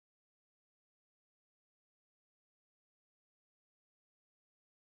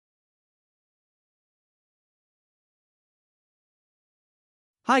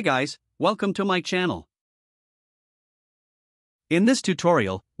Hi guys, welcome to my channel. In this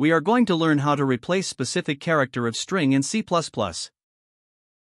tutorial, we are going to learn how to replace specific character of string in C++.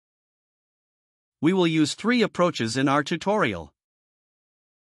 We will use 3 approaches in our tutorial.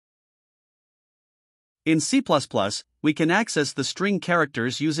 In C++, we can access the string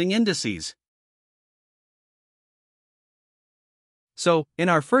characters using indices. So, in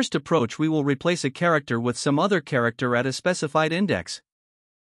our first approach we will replace a character with some other character at a specified index.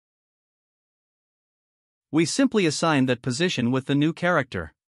 We simply assign that position with the new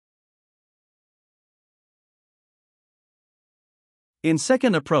character. In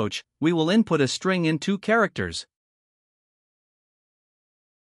second approach, we will input a string in 2 characters.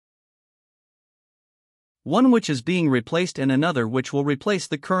 One which is being replaced and another which will replace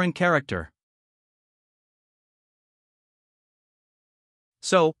the current character.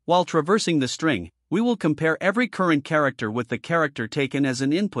 So, while traversing the string, we will compare every current character with the character taken as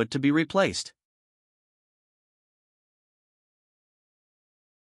an input to be replaced.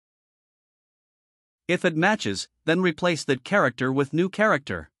 If it matches, then replace that character with new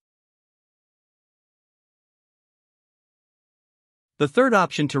character. The third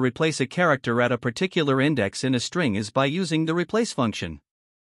option to replace a character at a particular index in a string is by using the replace function.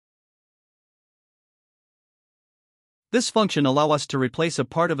 This function allows us to replace a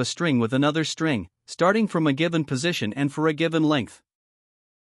part of a string with another string, starting from a given position and for a given length.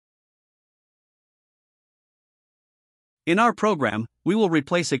 In our program, we will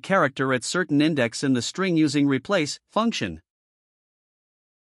replace a character at certain index in the string using replace function.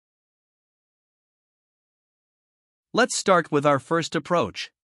 Let's start with our first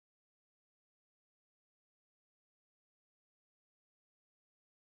approach.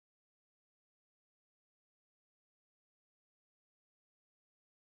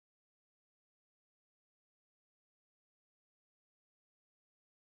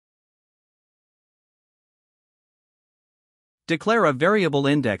 Declare a variable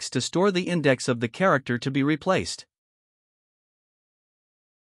index to store the index of the character to be replaced.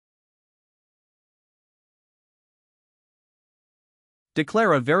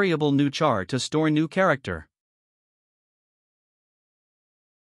 Declare a variable new char to store new character.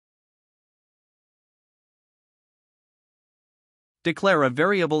 Declare a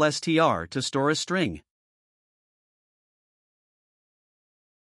variable str to store a string.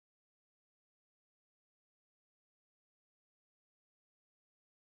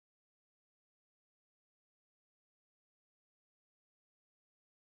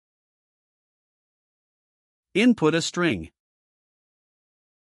 Input a string.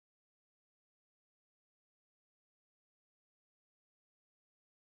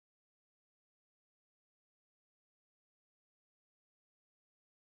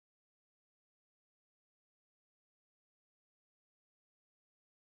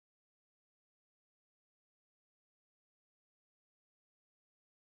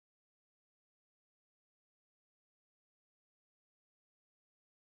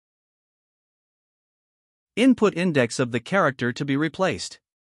 Input index of the character to be replaced.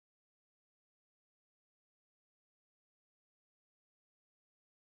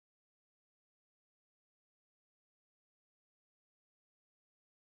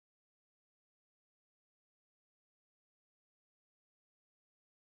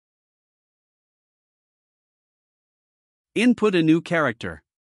 Input a new character.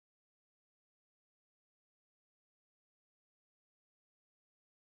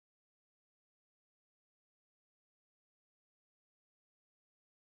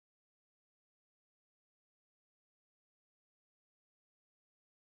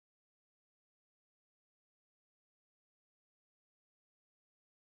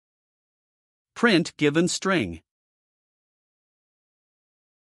 Print given string.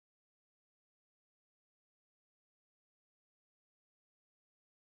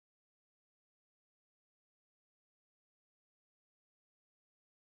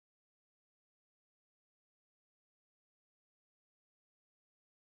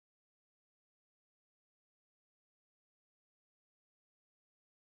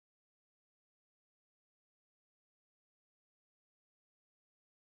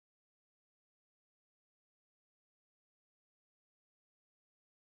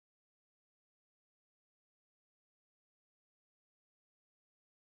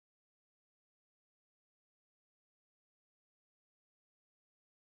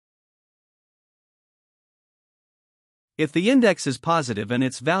 If the index is positive and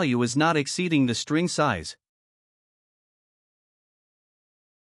its value is not exceeding the string size,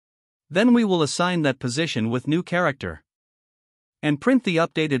 then we will assign that position with new character and print the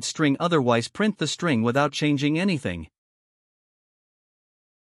updated string, otherwise print the string without changing anything.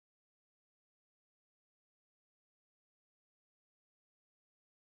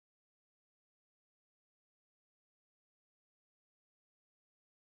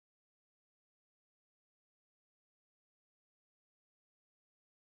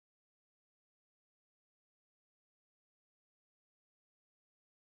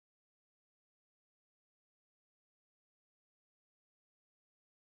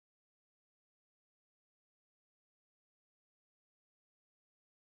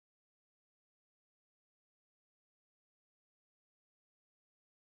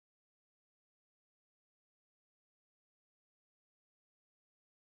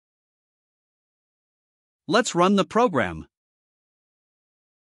 Let's run the program.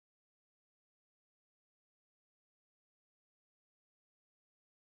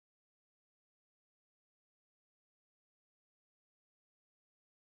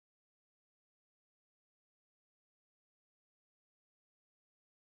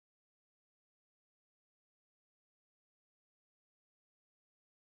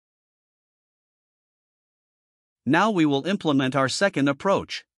 Now we will implement our second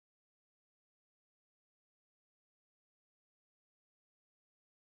approach.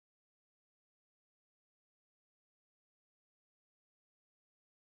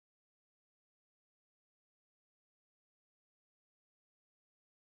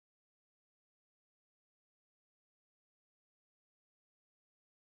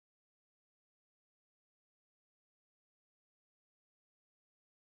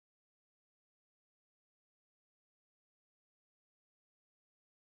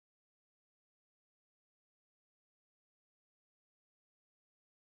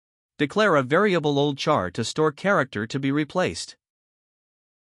 Declare a variable old char to store character to be replaced.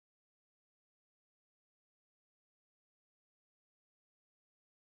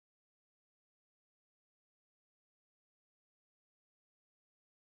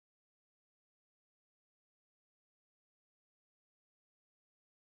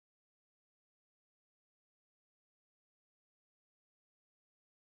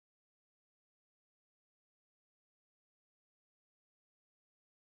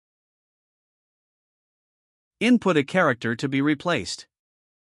 Input a character to be replaced.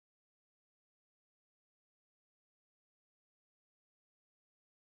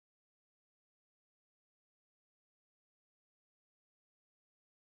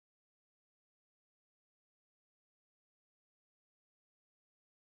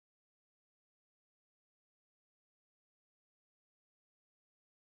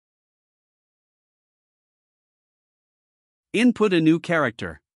 Input a new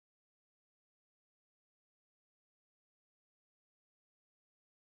character.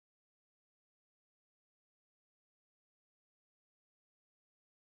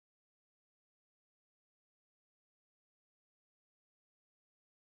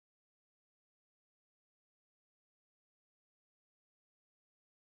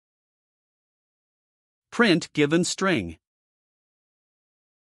 Print given string.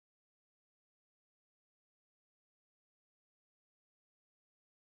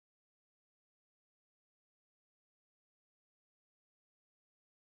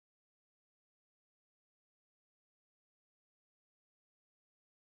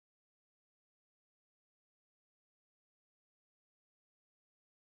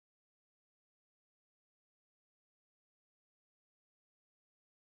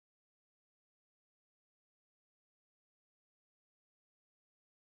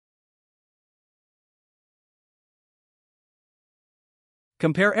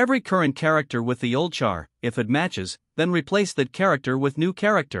 Compare every current character with the old char. If it matches, then replace that character with new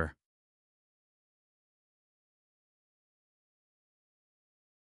character.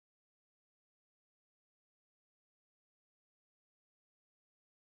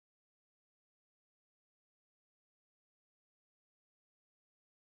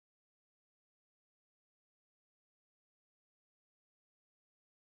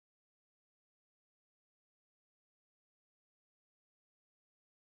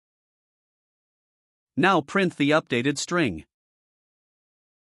 Now print the updated string.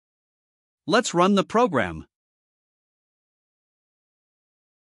 Let's run the program.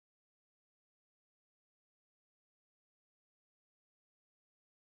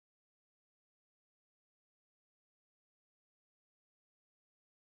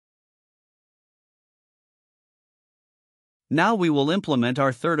 Now we will implement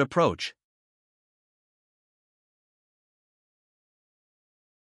our third approach.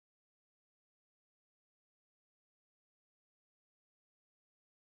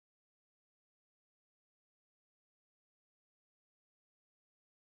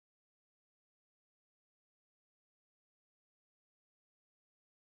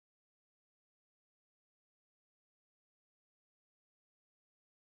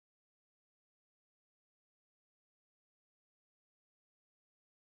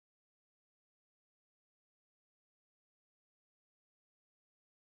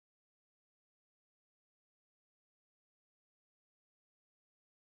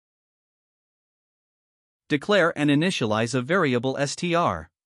 Declare and initialize a variable str.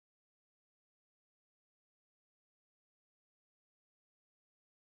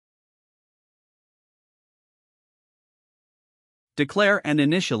 Declare and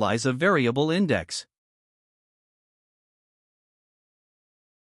initialize a variable index.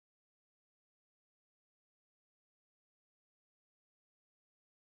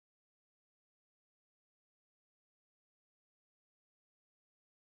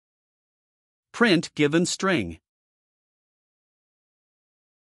 Print given string.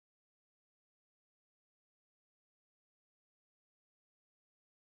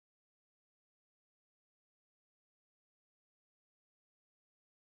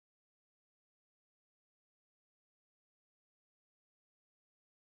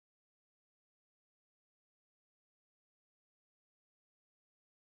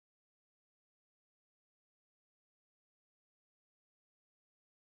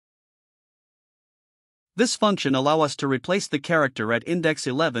 This function allows us to replace the character at index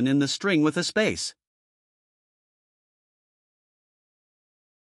 11 in the string with a space.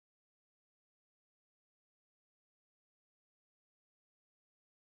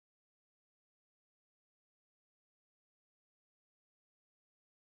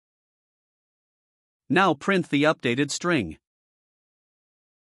 Now print the updated string.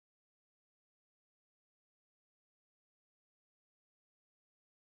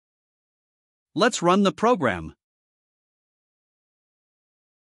 Let's run the program.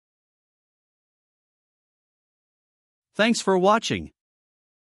 Thanks for watching.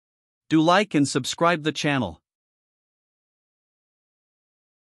 Do like and subscribe the channel.